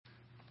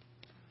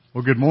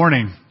Well, good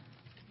morning.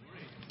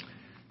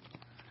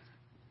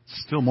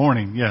 It's still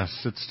morning. Yes,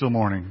 it's still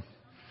morning.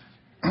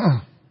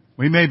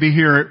 We may be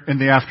here in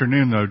the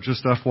afternoon, though,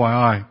 just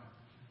FYI.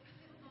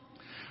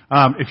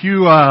 If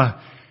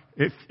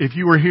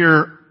you were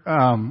here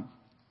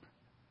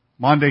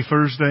Monday,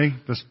 Thursday,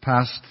 this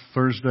past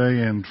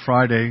Thursday and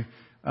Friday,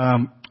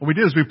 what we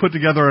did is we put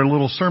together a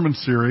little sermon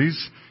series,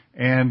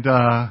 and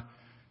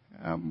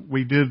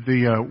we did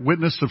the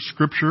Witness of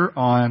Scripture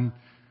on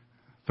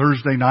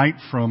Thursday night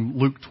from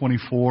Luke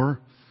 24.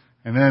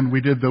 And then we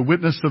did the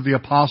Witness of the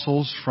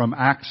Apostles from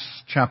Acts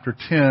chapter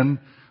 10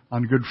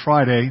 on Good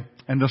Friday.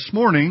 And this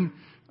morning,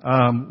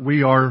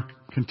 we are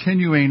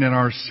continuing in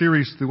our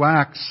series through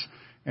Acts,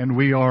 and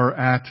we are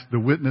at the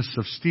Witness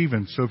of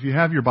Stephen. So if you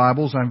have your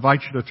Bibles, I invite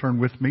you to turn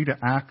with me to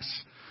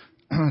Acts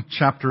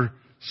chapter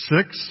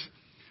 6.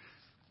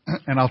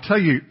 And I'll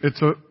tell you,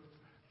 it's a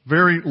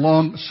very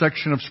long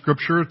section of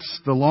Scripture.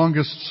 It's the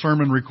longest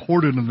sermon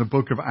recorded in the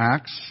book of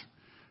Acts.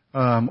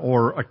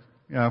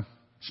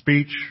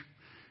 Speech.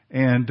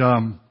 And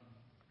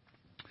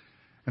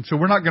so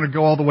we're not going to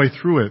go all the way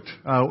through it.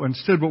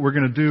 Instead, what we're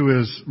going to do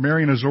is,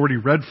 Marion has already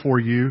read for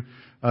you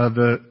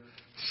the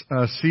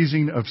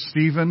seizing of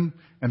Stephen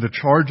and the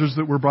charges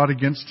that were brought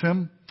against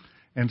him.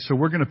 And so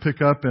we're going to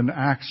pick up in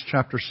Acts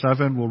chapter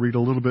 7. We'll read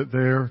a little bit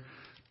there,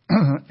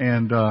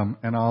 and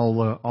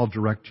I'll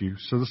direct you.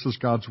 So this is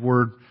God's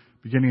Word,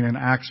 beginning in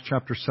Acts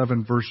chapter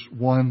 7, verse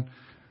 1.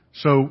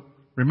 So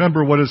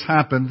remember what has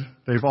happened.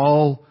 They've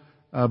all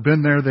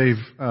been there.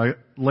 They've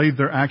laid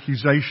their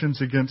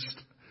accusations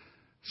against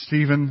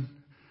Stephen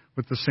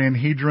with the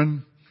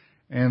Sanhedrin,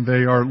 and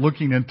they are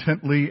looking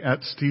intently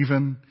at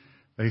Stephen.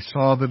 They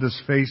saw that his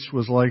face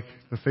was like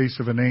the face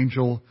of an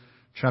angel.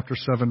 Chapter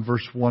 7,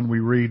 verse 1, we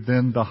read,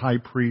 "Then the high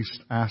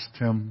priest asked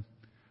him,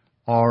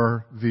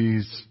 'Are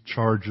these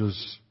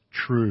charges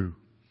true?'"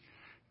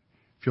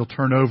 If you'll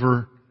turn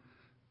over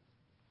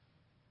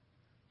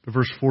to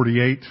verse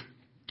 48,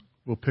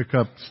 we'll pick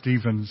up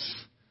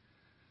Stephen's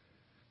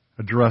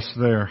address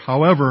there.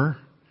 "However,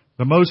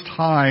 the Most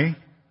High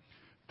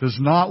does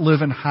not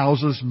live in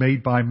houses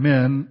made by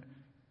men,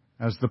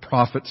 as the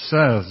prophet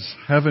says,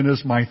 'Heaven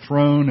is my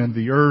throne and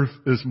the earth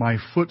is my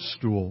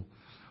footstool.'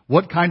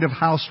 What kind of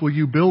house will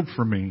you build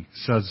for me,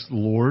 says the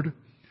Lord?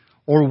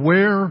 Or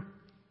where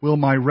will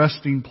my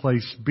resting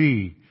place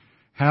be?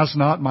 Has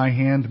not my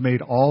hand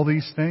made all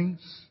these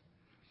things?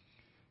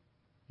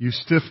 You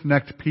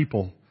stiff-necked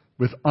people,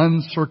 with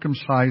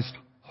uncircumcised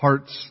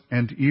hearts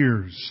and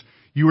ears.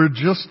 You are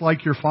just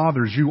like your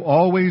fathers. You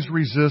always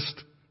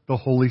resist the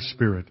Holy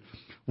Spirit.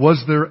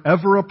 Was there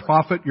ever a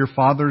prophet your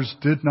fathers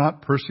did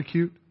not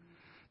persecute?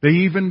 They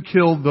even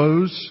killed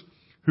those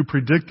who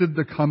predicted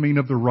the coming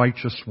of the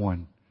righteous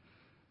one.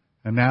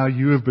 And now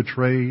you have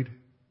betrayed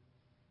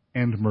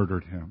and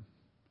murdered him.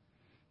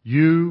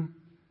 You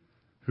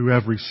who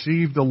have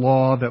received the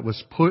law that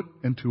was put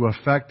into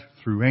effect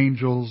through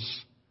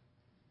angels,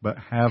 but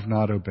have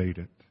not obeyed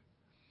it."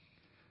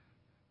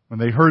 When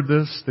they heard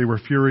this, they were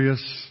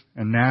furious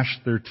and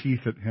gnashed their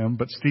teeth at him.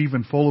 But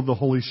Stephen, full of the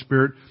Holy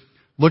Spirit,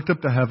 looked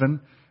up to heaven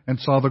and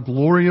saw the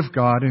glory of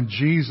God and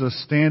Jesus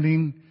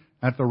standing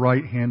at the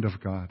right hand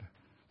of God.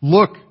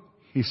 "Look,"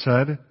 he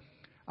said,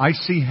 "I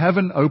see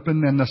heaven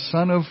open and the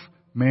Son of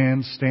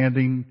Man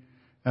standing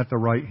at the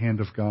right hand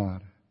of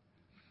God."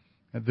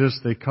 At this,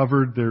 they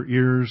covered their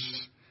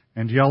ears,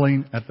 and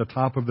yelling at the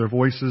top of their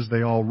voices,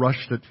 they all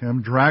rushed at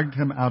him, dragged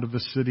him out of the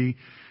city,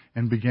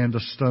 and began to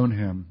stone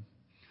him.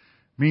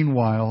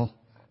 Meanwhile,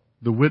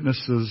 the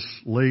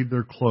witnesses laid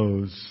their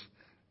clothes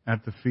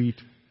at the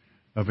feet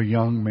of a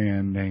young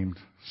man named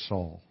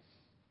Saul.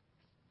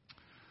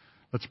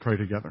 Let's pray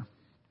together.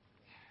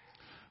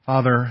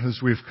 Father,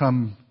 as we've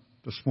come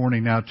this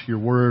morning now to your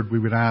word, we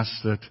would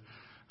ask that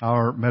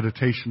our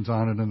meditations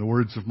on it and the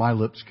words of my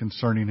lips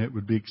concerning it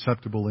would be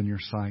acceptable in your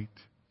sight.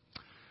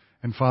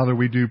 And Father,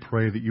 we do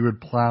pray that you would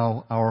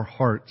plow our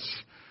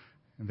hearts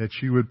and that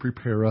you would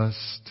prepare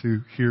us to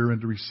hear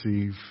and to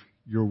receive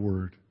your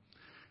word.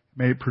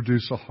 May it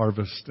produce a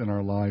harvest in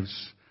our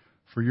lives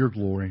for your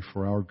glory,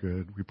 for our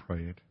good. We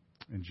pray it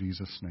in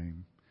Jesus'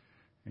 name.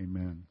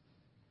 Amen.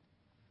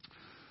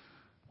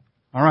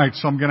 All right,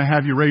 so I'm going to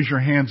have you raise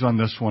your hands on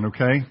this one,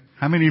 okay?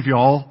 How many of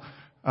y'all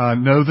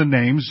know the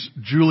names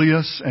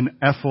Julius and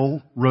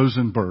Ethel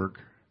Rosenberg?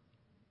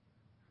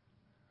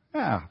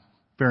 Yeah,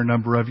 fair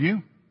number of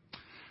you.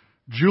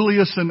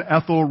 Julius and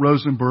Ethel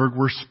Rosenberg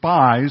were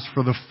spies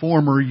for the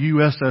former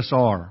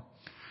USSR.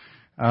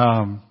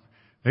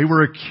 They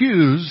were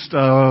accused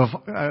of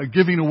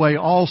giving away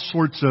all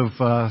sorts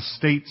of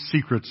state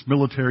secrets,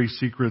 military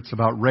secrets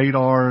about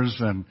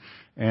radars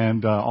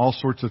and all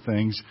sorts of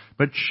things.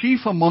 But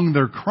chief among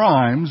their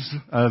crimes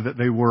that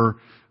they were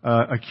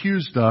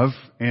accused of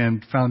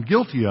and found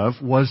guilty of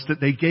was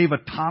that they gave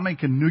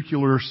atomic and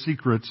nuclear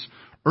secrets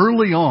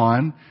early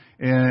on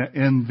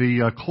in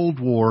the Cold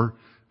War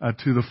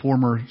to the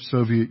former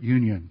Soviet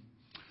Union.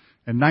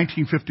 In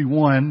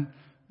 1951,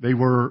 they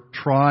were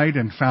tried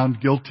and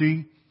found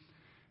guilty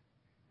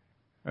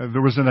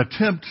There was an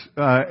attempt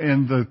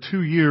in the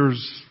 2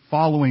 years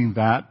following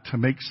that to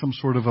make some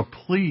sort of a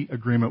plea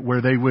agreement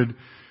where they would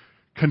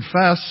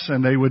confess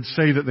and they would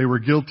say that they were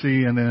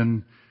guilty, and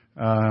then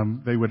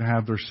they would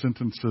have their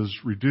sentences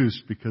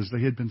reduced because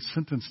they had been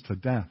sentenced to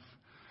death.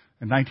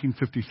 In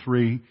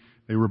 1953,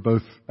 they were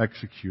both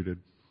executed.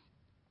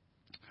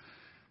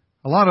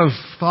 A lot of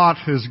thought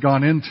has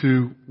gone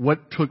into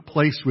what took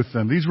place with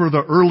them. These were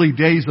the early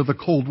days of the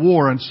Cold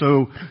War, and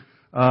so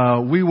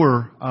we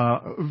were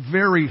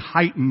very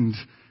heightened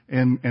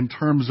in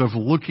terms of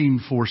looking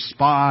for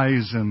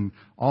spies and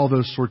all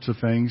those sorts of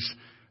things.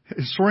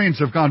 Historians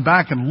have gone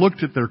back and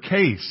looked at their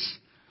case,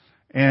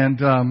 and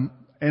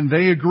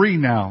they agree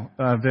now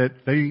that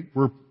they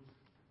were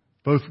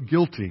both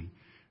guilty.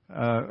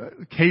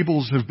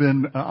 Cables have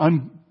been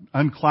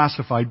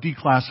unclassified,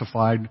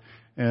 declassified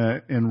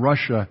in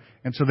Russia,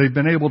 and so they've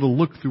been able to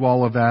look through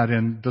all of that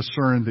and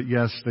discern that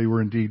yes, they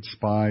were indeed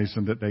spies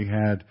and that they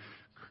had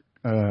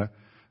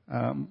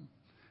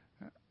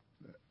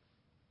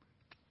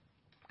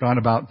gone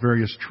about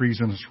various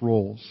treasonous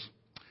roles.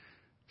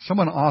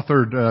 Someone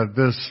authored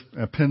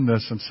penned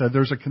this and said,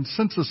 there's a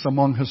consensus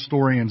among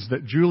historians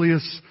that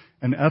Julius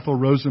and Ethel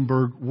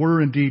Rosenberg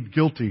were indeed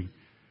guilty,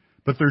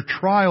 but their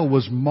trial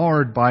was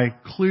marred by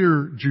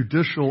clear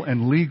judicial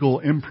and legal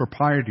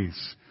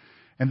improprieties,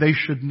 and they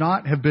should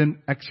not have been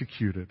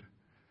executed.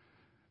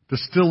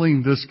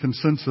 Distilling this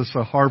consensus,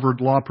 a Harvard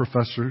law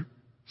professor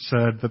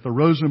said that the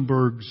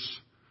Rosenbergs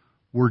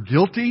were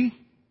guilty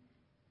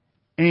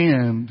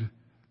and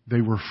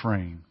they were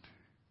framed.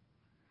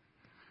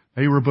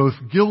 They were both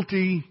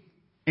guilty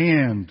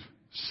and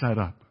set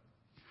up.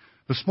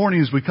 This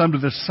morning as we come to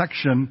this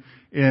section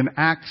in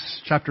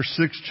Acts chapter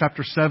 6,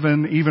 chapter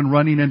 7, even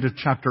running into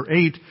chapter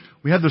 8,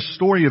 we have the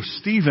story of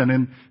Stephen,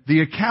 and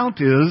the account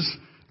is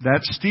that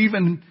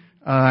Stephen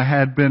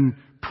had been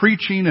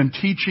preaching and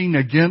teaching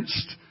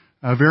against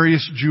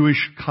various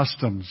Jewish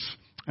customs.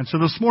 And so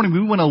this morning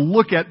we want to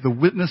look at the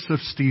witness of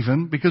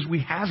Stephen because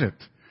we have it.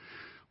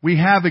 We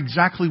have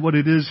exactly what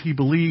it is he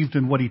believed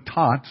and what he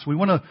taught. So we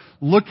want to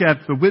look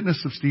at the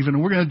witness of Stephen,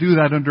 and we're going to do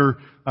that under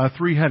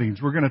three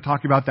headings. We're going to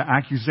talk about the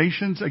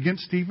accusations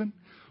against Stephen.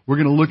 We're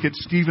going to look at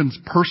Stephen's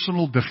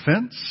personal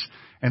defense.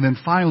 And then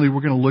finally, we're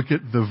going to look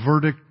at the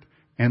verdict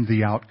and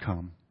the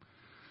outcome.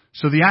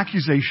 So the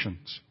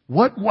accusations.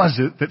 What was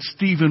it that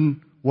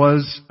Stephen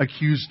was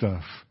accused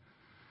of?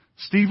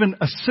 Stephen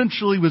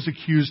essentially was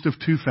accused of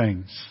two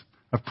things: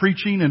 of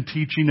preaching and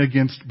teaching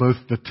against both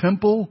the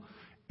temple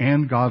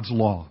and God's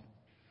law.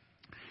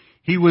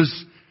 He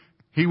was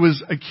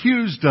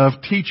accused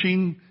of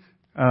teaching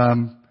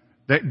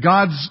that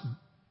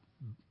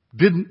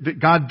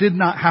God did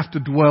not have to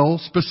dwell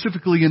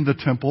specifically in the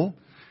temple,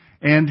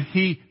 and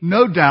he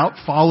no doubt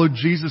followed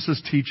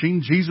Jesus'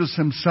 teaching. Jesus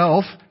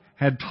himself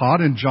had taught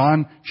in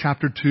John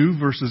chapter 2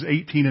 verses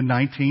 18 and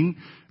 19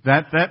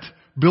 that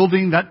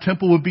building, that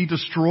temple would be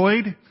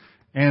destroyed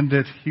and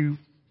that he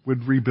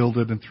would rebuild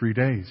it in 3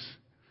 days.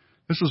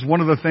 This is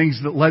one of the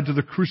things that led to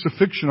the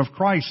crucifixion of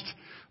Christ.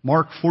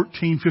 Mark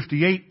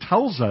 14:58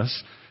 tells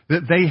us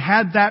that they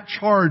had that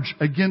charge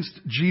against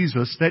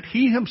Jesus that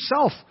he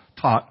himself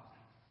taught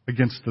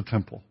against the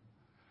temple.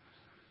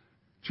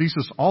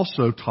 Jesus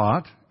also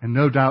taught, and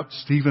no doubt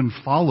Stephen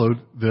followed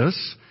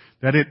this,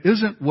 that it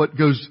isn't what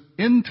goes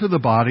into the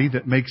body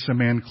that makes a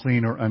man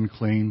clean or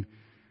unclean,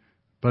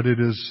 but it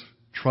is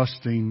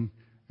trusting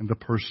in the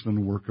person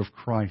and work of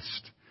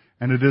Christ.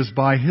 And it is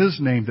by His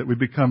name that we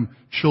become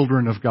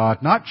children of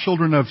God. Not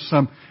children of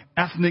some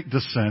ethnic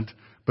descent,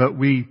 but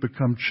we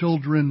become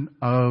children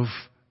of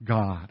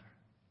God.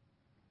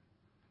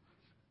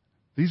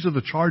 These are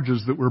the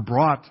charges that were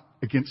brought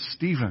against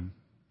Stephen.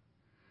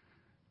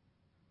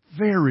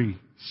 Very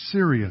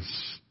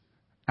serious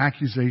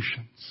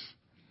accusations.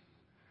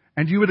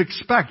 And you would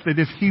expect that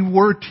if he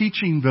were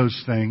teaching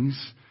those things,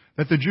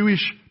 that the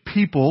Jewish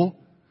people,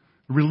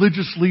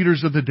 religious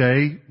leaders of the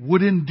day,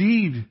 would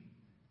indeed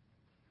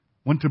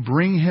want to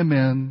bring him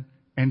in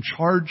and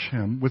charge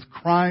him with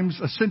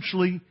crimes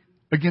essentially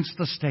against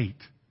the state.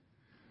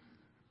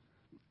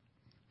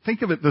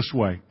 Think of it this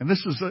way, and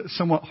this is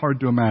somewhat hard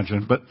to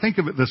imagine, but think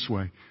of it this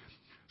way.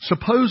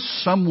 Suppose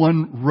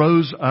someone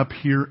rose up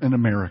here in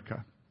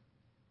America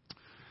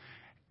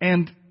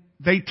and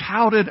they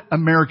touted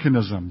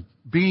Americanism,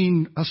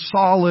 being a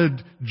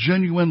solid,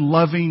 genuine,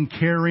 loving,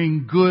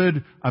 caring,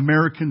 good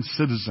American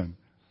citizen.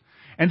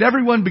 And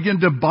everyone began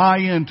to buy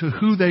into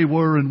who they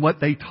were and what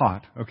they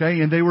taught,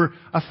 okay? And they were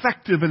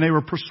effective and they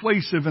were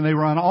persuasive and they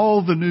were on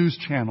all the news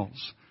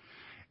channels.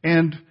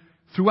 And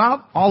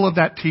throughout all of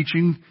that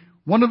teaching,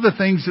 one of the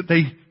things that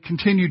they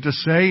continued to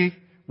say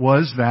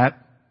was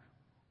that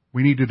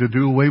we needed to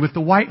do away with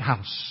the White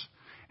House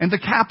and the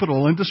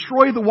Capitol and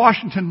destroy the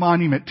Washington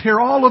Monument, tear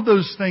all of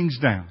those things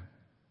down.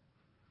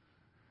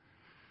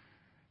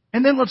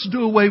 And then let's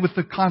do away with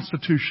the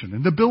Constitution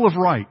and the Bill of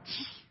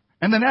Rights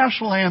and the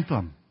national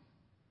anthem,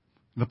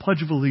 the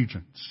Pledge of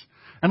Allegiance.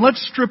 And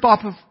let's strip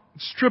off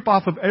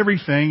of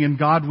everything in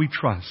God we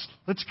trust.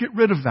 Let's get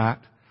rid of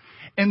that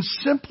and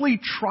simply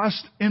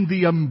trust in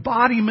the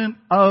embodiment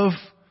of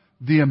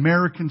the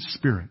American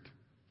spirit.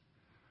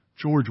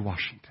 George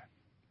Washington.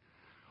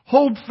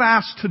 Hold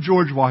fast to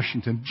George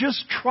Washington.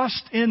 Just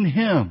trust in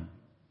him.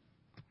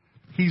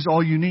 He's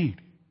all you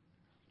need.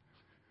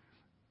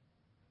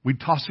 We'd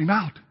toss him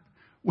out.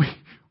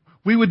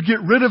 We would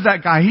get rid of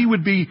that guy. He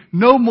would be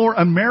no more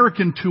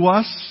American to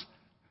us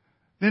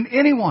than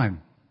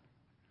anyone.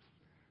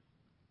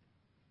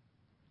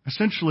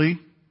 Essentially,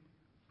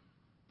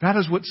 that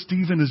is what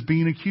Stephen is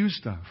being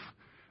accused of.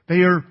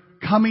 They are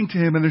coming to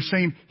him and they're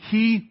saying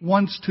he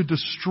wants to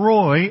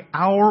destroy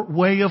our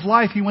way of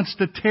life. He wants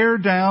to tear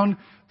down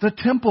the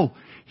temple.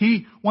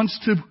 He wants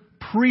to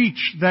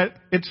preach that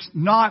it's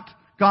not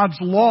God's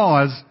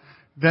laws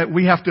that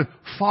we have to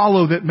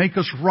follow that make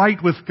us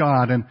right with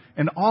God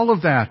and all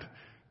of that.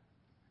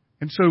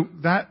 And so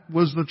that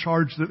was the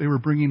charge that they were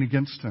bringing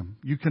against him.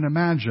 You can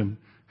imagine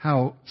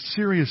how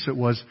serious it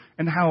was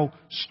and how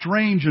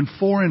strange and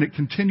foreign it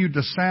continued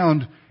to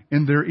sound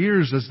in their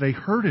ears as they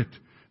heard it.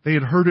 They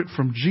had heard it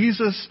from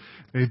Jesus.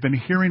 They've been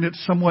hearing it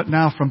somewhat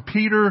now from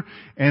Peter.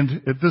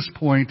 And at this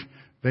point,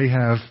 they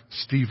have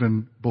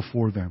Stephen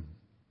before them.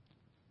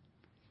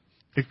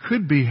 It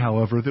could be,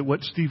 however, that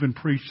what Stephen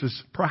preached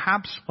is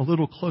perhaps a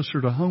little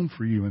closer to home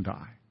for you and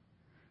I.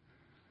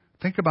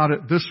 Think about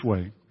it this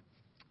way,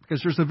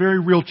 because there's a very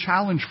real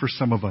challenge for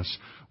some of us.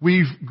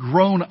 We've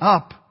grown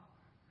up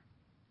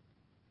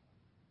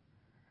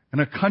in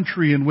a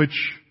country in which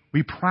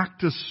we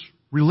practice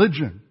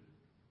religion.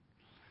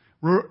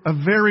 We're a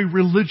very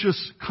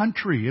religious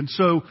country, and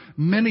so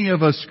many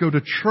of us go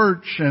to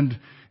church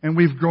and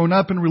we've grown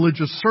up in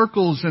religious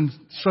circles, and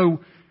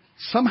so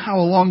somehow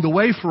along the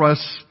way for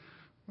us,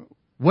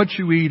 what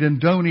you eat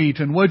and don't eat,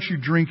 and what you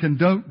drink and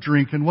don't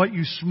drink, and what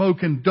you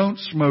smoke and don't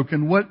smoke,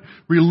 and what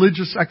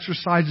religious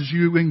exercises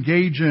you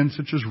engage in,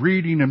 such as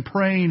reading and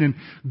praying and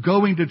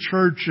going to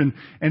church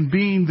and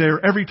being there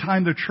every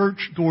time the church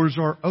doors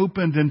are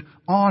opened, and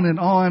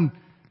on,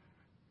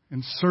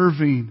 and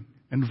serving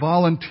and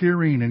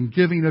volunteering and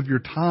giving of your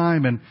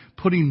time and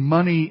putting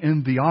money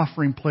in the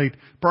offering plate.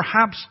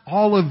 Perhaps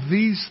all of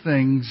these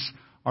things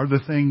are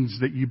the things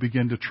that you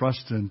begin to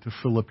trust in to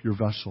fill up your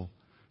vessel,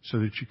 so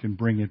that you can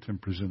bring it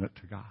and present it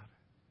to God.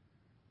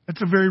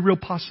 It's a very real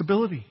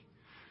possibility.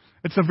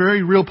 It's a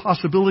very real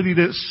possibility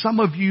that some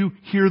of you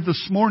here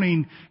this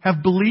morning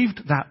have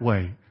believed that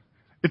way.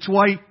 It's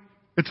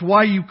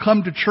why you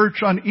come to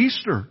church on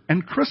Easter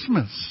and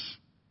Christmas.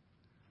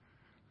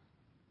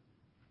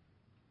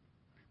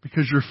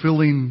 Because you're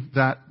filling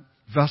that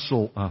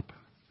vessel up.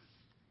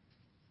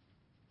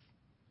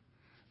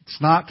 It's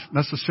not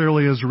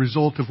necessarily as a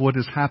result of what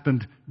has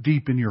happened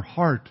deep in your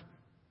heart.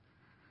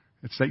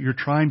 It's that you're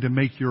trying to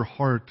make your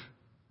heart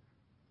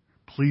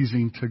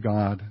pleasing to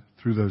God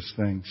through those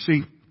things.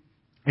 See,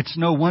 it's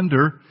no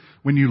wonder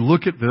when you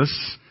look at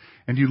this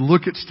and you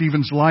look at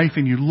Stephen's life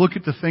and you look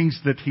at the things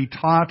that he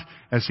taught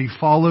as he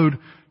followed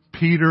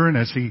Peter and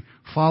as he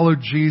followed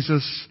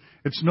Jesus,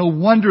 it's no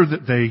wonder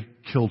that they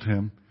killed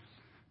him.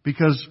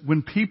 Because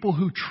when people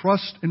who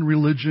trust in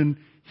religion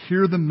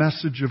hear the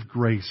message of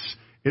grace,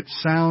 it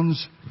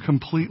sounds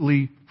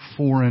completely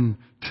foreign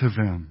to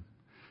them.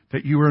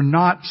 That you are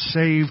not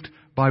saved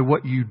by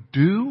what you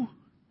do.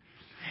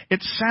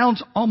 It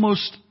sounds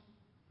almost,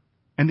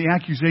 and the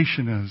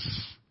accusation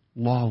is,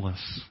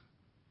 lawless.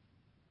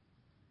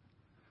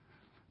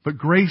 But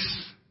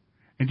grace,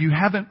 and you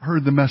haven't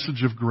heard the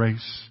message of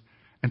grace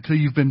until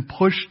you've been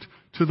pushed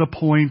to the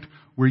point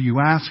where you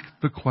ask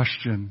the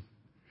question,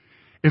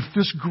 if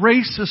this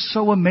grace is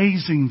so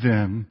amazing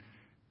then,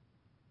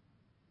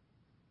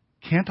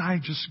 can't I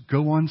just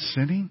go on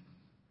sinning?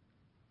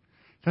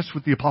 That's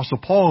what the Apostle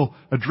Paul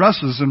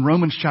addresses in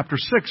Romans chapter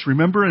 6.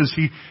 Remember, as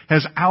he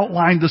has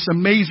outlined this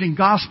amazing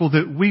gospel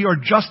that we are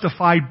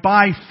justified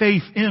by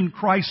faith in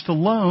Christ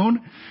alone.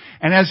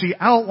 And as he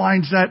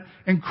outlines that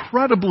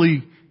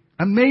incredibly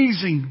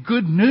amazing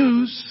good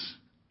news,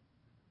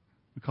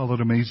 we call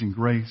it amazing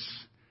grace,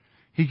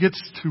 he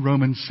gets to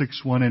Romans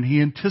 6:1 and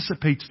he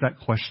anticipates that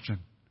question.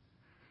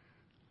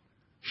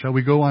 Shall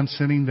we go on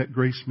sinning that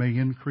grace may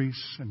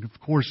increase? And of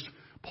course,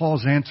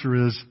 Paul's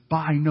answer is,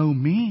 by no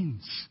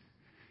means.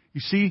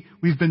 You see,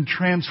 we've been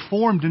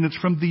transformed and it's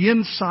from the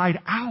inside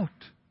out.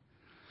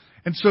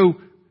 And so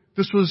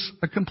this was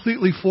a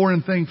completely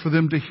foreign thing for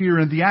them to hear.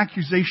 And the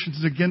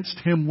accusations against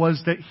him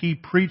was that he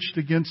preached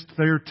against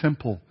their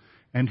temple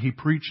and he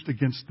preached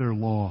against their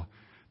law,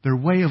 their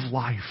way of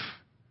life.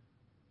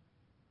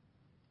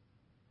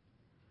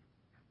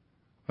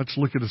 Let's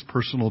look at his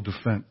personal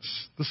defense.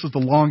 This is the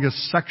longest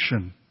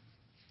section.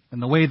 And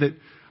the way that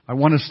I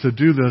want us to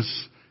do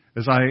this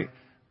is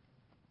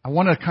I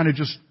want to kind of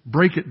just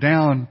break it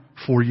down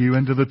for you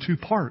into the two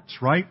parts,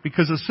 right?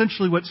 Because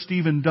essentially what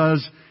Stephen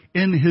does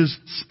in his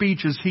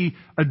speech is he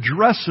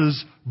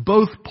addresses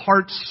both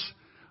parts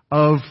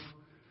of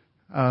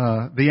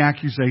the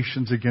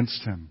accusations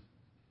against him.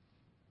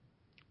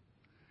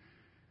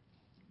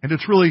 And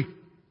it's really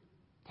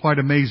quite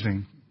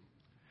amazing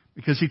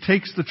because he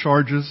takes the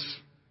charges.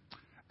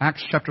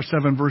 Acts chapter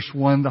 7 verse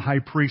 1, the high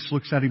priest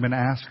looks at him and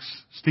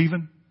asks,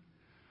 Stephen,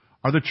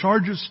 are the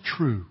charges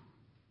true?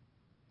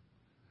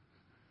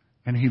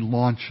 And he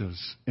launches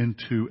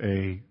into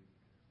a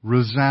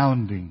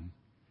resounding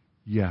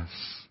yes.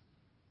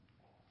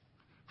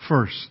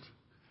 First,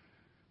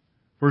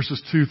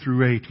 verses 2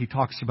 through 8, he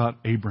talks about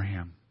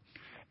Abraham.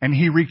 And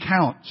he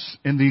recounts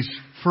in these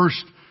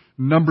first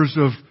numbers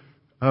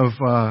of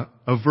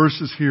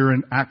verses here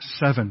in Acts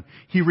 7,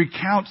 he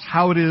recounts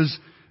how it is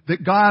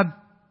that God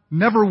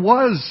never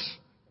was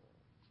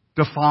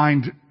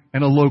defined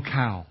in a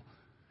locale.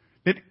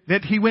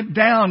 That he went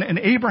down, in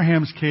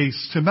Abraham's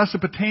case, to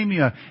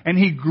Mesopotamia, and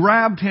he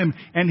grabbed him,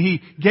 and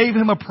he gave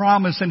him a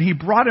promise, and he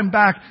brought him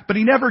back, but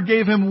he never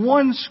gave him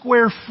 1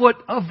 square foot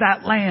of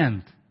that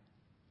land.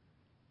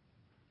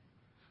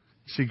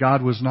 See,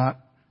 God was not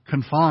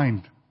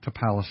confined to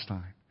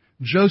Palestine.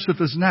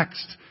 Joseph is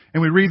next,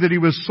 and we read that he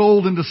was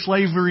sold into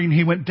slavery, and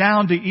he went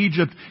down to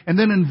Egypt, and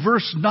then in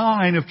verse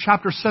 9 of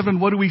chapter 7,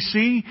 what do we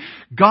see?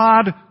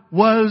 God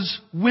was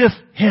with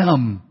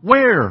him.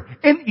 Where?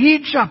 In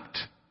Egypt.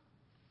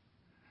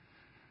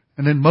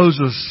 And then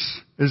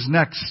Moses is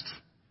next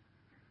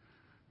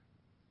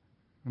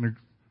in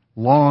a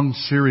long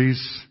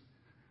series.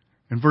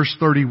 In verse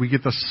 30, we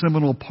get the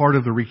seminal part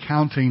of the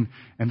recounting,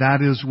 and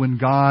that is when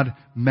God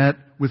met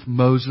with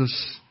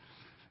Moses,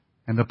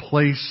 and the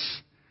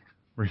place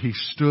where he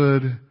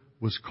stood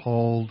was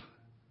called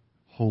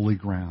holy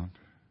ground.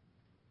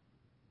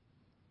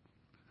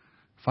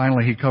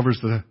 Finally, he covers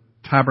the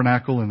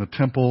tabernacle and the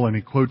temple, and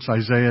he quotes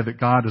Isaiah that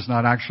God is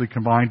not actually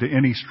confined to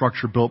any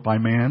structure built by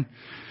man.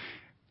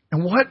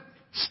 And what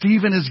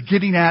Stephen is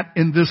getting at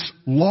in this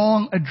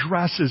long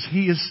address is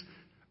he is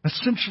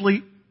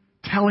essentially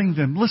telling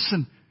them,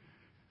 listen,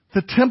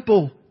 the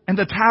temple and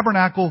the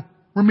tabernacle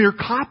were mere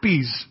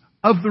copies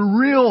of the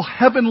real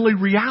heavenly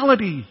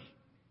reality.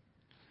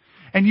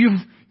 And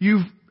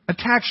you've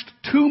attached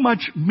too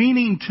much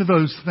meaning to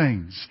those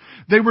things.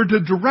 They were to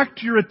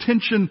direct your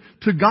attention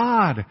to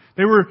God.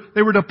 They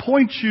were to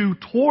point you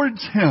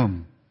towards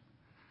Him,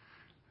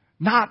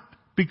 not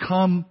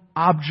become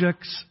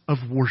objects of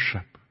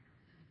worship.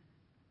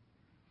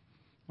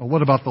 Well,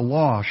 what about the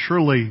law?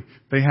 Surely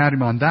they had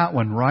him on that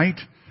one, right?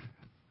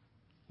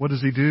 What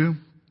does he do?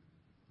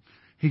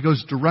 He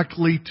goes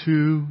directly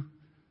to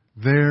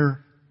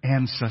their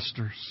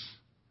ancestors.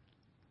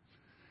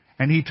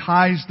 And he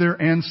ties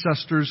their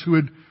ancestors who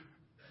had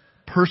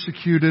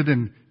persecuted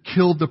and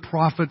killed the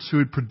prophets who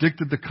had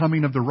predicted the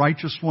coming of the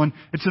righteous one.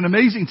 It's an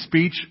amazing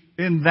speech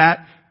in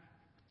that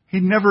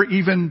he never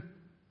even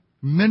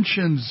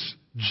mentions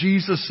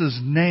Jesus'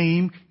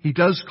 name. He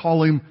does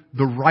call him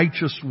the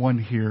righteous one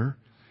here.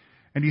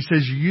 And he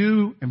says,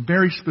 you, in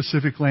very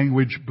specific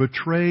language,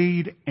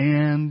 betrayed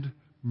and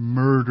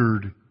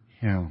murdered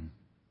him.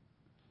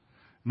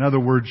 In other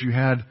words, you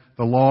had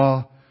the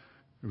law,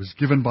 it was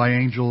given by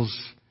angels,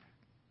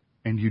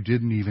 and you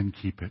didn't even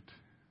keep it.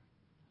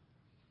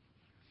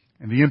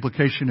 And the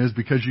implication is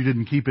because you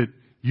didn't keep it,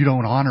 you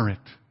don't honor it.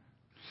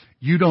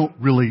 You don't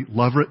really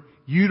love it.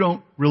 You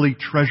don't really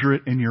treasure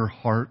it in your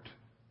heart.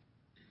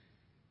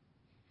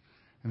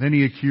 And then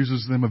he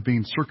accuses them of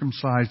being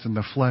circumcised in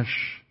the flesh,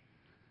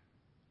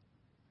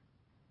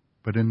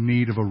 but in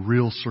need of a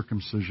real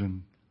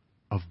circumcision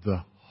of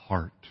the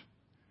heart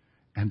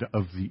and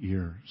of the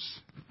ears.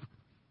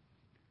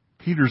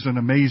 Peter's an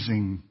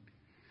amazing,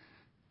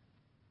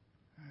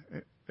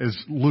 as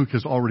Luke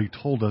has already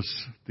told us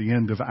at the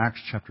end of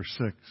Acts chapter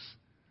 6,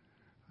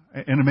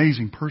 an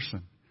amazing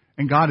person.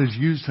 And God has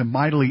used him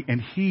mightily,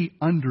 and he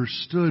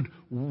understood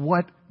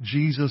what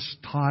Jesus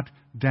taught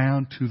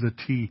down to the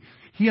T.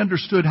 He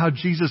understood how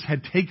Jesus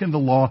had taken the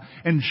law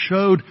and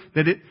showed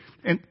that it,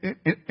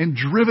 and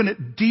driven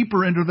it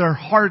deeper into their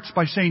hearts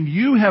by saying,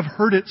 you have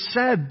heard it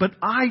said, but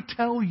I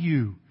tell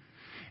you.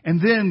 And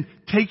then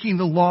taking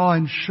the law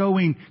and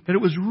showing that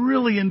it was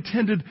really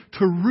intended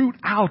to root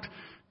out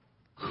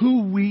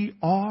who we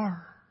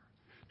are,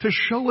 to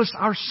show us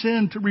our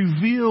sin, to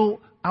reveal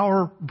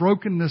our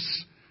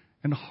brokenness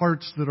and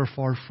hearts that are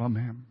far from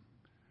Him,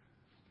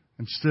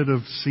 instead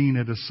of seeing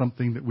it as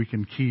something that we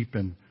can keep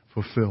and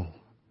fulfill.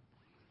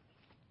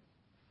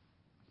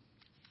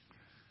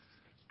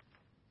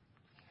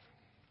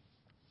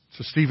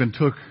 So Stephen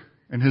took,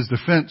 in his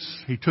defense,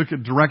 he took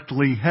it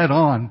directly head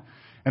on.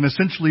 And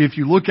essentially, if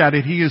you look at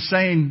it, he is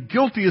saying,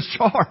 guilty as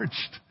charged.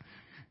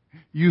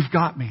 You've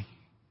got me.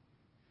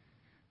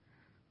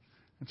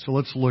 And so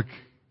let's look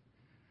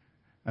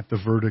at the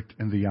verdict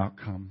and the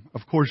outcome.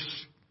 Of course,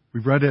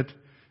 we've read it.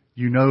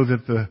 You know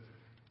that the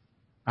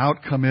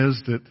outcome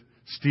is that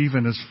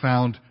Stephen is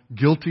found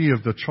guilty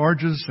of the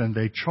charges, and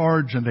they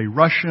charge and they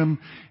rush him,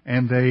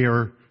 and they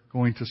are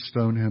going to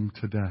stone him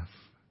to death.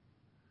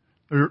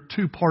 There are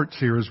two parts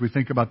here as we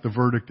think about the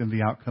verdict and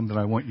the outcome that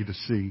I want you to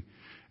see.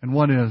 And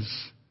one is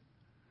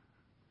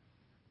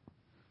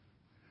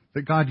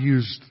that God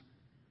used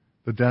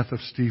the death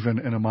of Stephen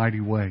in a mighty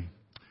way.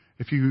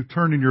 If you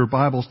turn in your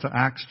Bibles to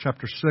Acts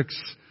chapter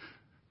 6,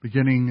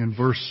 beginning in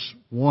verse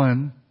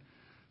 1,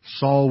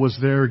 Saul was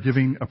there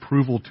giving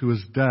approval to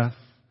his death.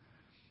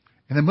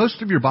 And then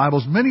most of your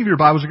Bibles, many of your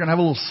Bibles are going to have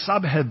a little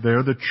subhead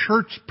there, the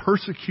church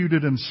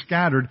persecuted and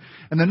scattered.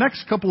 And the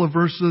next couple of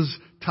verses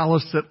tell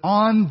us that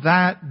on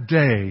that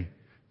day,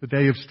 the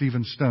day of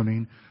Stephen's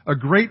stoning, a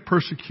great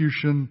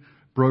persecution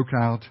broke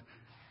out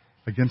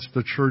against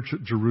the church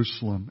at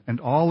Jerusalem. And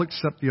all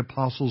except the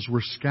apostles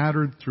were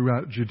scattered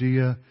throughout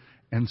Judea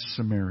and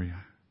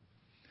Samaria.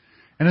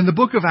 And in the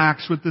book of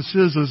Acts, what this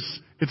is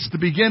it's the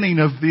beginning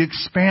of the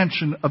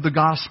expansion of the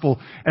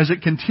gospel as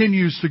it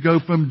continues to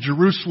go from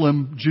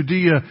Jerusalem,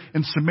 Judea,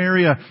 and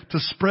Samaria to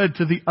spread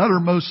to the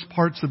uttermost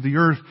parts of the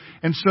earth.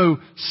 And so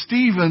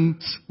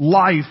Stephen's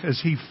life,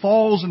 as he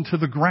falls into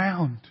the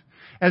ground,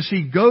 as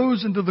he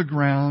goes into the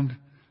ground,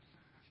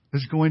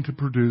 is going to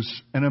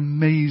produce an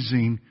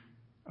amazing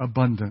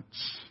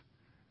abundance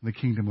in the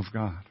kingdom of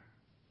God.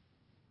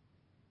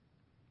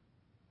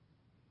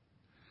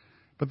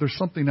 But there's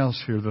something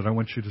else here that I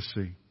want you to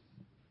see.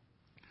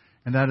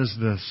 And that is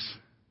this.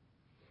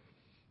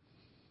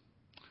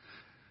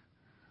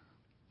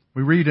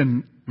 We read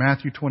in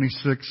Matthew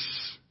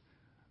 26,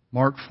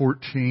 Mark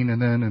 14, and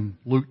then in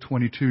Luke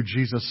 22,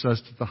 Jesus says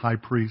to the high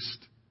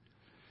priest,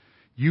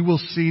 "You will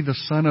see the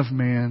Son of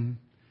Man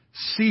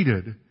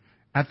seated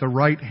at the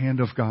right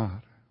hand of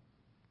God."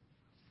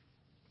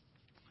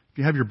 If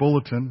you have your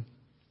bulletin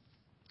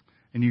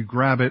and you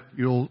grab it,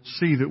 you'll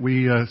see that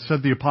we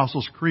said the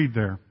Apostles' Creed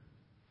there.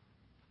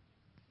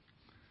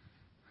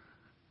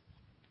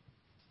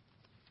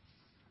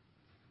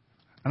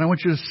 And I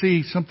want you to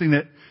see something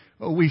that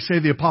we say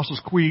the Apostles'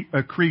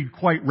 Creed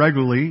quite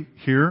regularly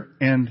here.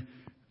 And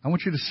I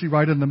want you to see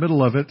right in the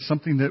middle of it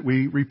something that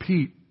we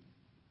repeat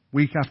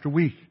week after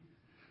week.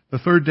 The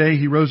third day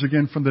he rose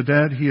again from the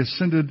dead. He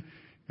ascended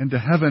into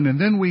heaven.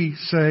 And then we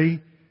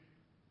say,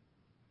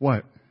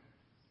 what?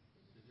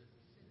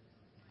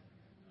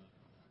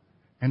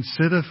 And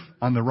sitteth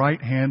on the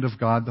right hand of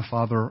God the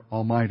Father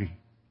Almighty.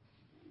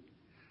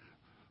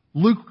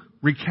 Luke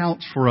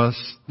recounts for us,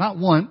 not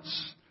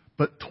once,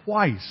 but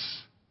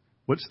twice,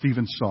 what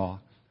Stephen saw.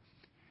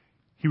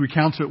 He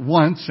recounts it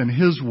once in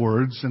his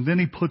words, and then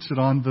he puts it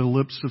on the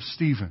lips of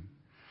Stephen.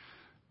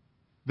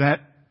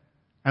 That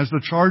as the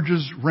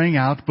charges rang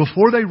out,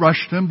 before they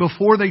rushed him,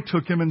 before they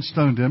took him and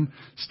stoned him,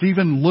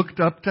 Stephen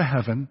looked up to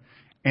heaven,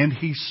 and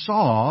he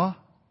saw,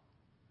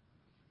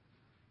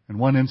 in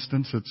one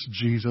instance it's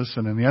Jesus,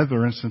 and in the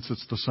other instance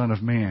it's the Son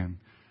of Man,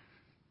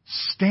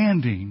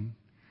 standing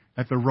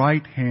at the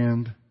right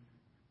hand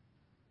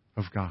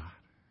of God.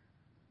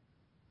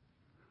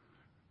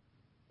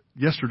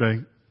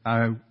 Yesterday,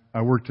 I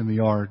worked in the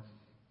yard,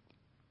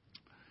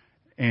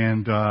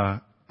 and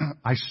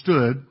I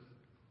stood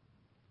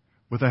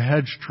with a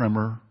hedge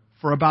trimmer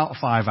for about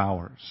 5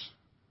 hours,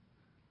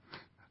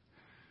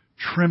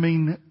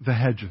 trimming the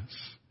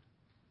hedges.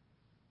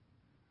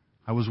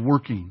 I was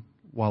working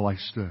while I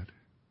stood.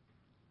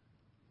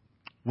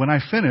 When I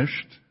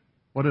finished,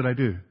 what did I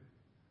do?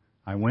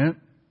 I went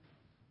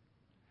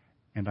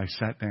and I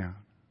sat down.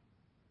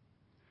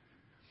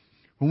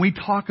 When we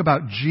talk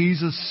about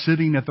Jesus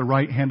sitting at the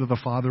right hand of the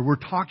Father, we're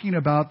talking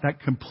about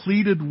that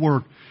completed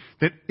work,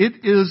 that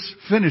it is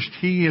finished.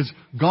 He has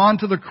gone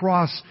to the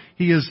cross.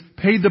 He has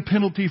paid the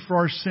penalty for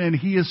our sin.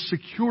 He has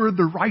secured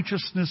the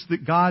righteousness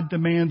that God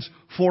demands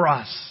for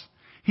us.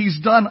 He's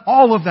done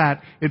all of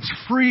that. It's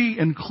free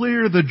and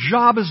clear. The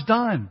job is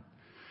done.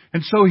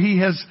 And so He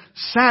has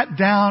sat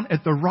down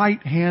at the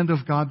right hand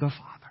of God the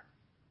Father.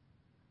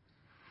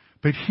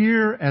 But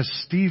here, as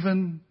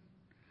Stephen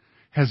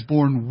has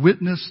borne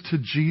witness to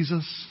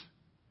Jesus,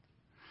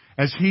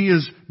 as he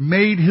has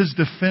made his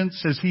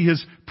defense, as he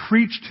has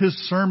preached his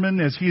sermon,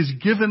 as he has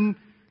given,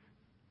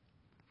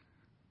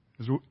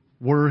 as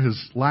were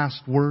his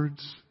last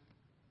words,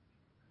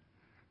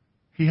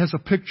 he has a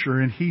picture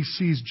and he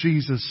sees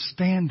Jesus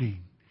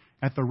standing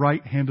at the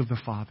right hand of the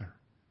Father.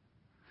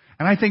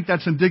 And I think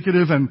that's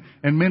indicative, and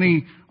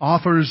many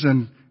authors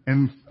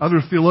and other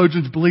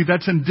theologians believe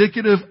that's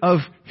indicative of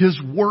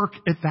his work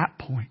at that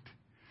point.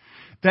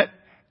 That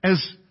as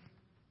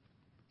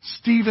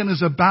Stephen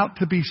is about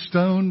to be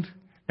stoned,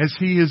 as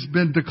he has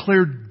been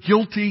declared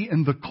guilty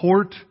in the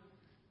court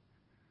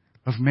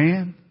of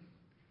man,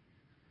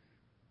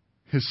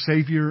 his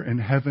Savior in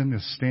heaven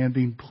is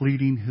standing,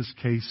 pleading his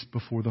case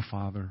before the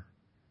Father.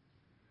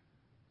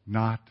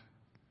 Not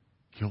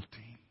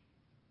guilty.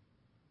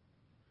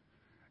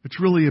 It's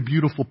really a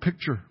beautiful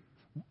picture.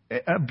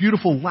 A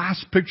beautiful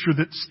last picture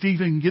that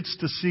Stephen gets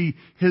to see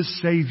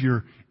his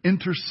Savior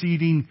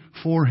interceding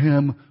for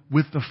him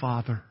with the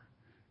Father.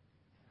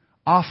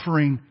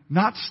 Offering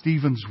not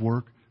Stephen's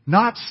work,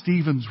 not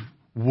Stephen's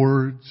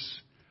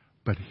words,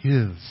 but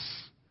his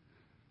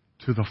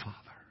to the Father.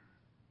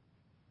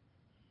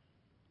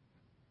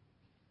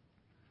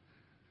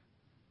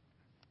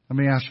 Let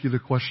me ask you the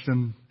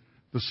question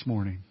this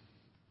morning.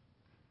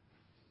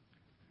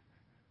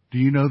 Do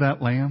you know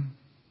that Lamb?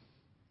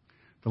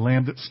 The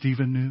Lamb that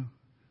Stephen knew?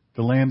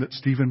 The Lamb that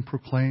Stephen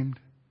proclaimed?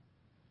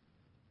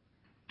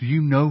 Do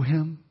you know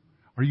Him?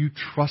 Are you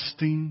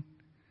trusting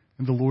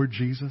in the Lord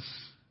Jesus?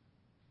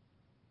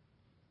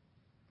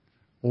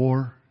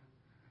 Or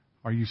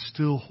are you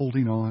still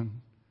holding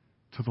on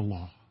to the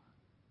law.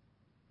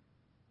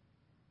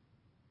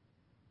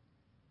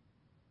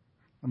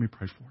 Let me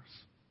pray for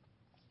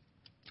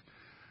us.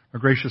 Our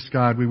gracious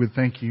God, we would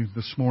thank you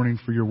this morning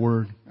for your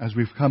word. As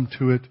we've come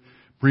to it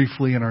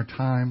briefly in our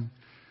time,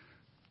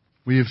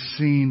 we have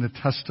seen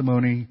the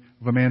testimony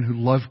of a man who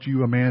loved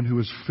you, a man who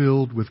was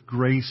filled with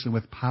grace and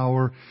with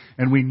power.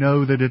 And we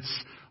know that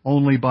it's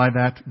only by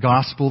that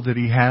gospel that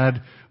he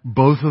had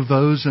both of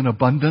those in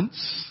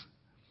abundance.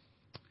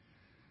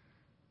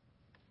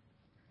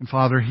 And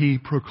Father, he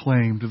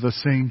proclaimed the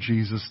same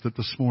Jesus that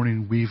this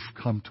morning we've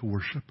come to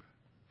worship.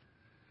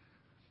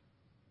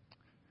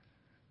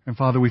 And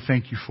Father, we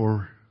thank you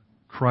for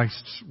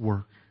Christ's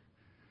work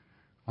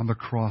on the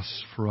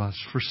cross for us,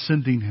 for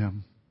sending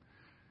him,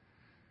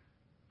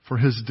 for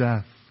his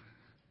death,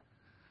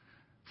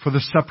 for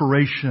the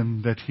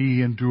separation that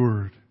he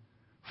endured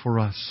for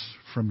us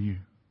from you.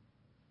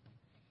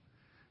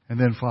 And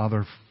then,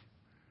 Father,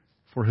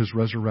 for his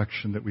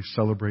resurrection that we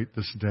celebrate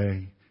this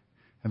day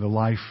and the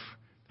life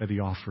that he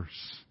offers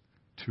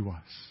to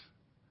us.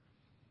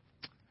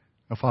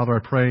 Now, Father, I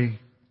pray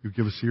you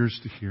give us ears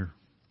to hear,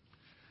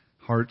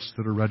 hearts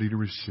that are ready to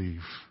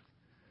receive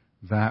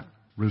that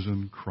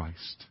risen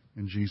Christ.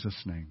 In Jesus'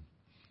 name,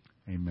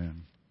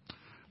 amen.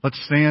 Let's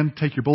stand, take your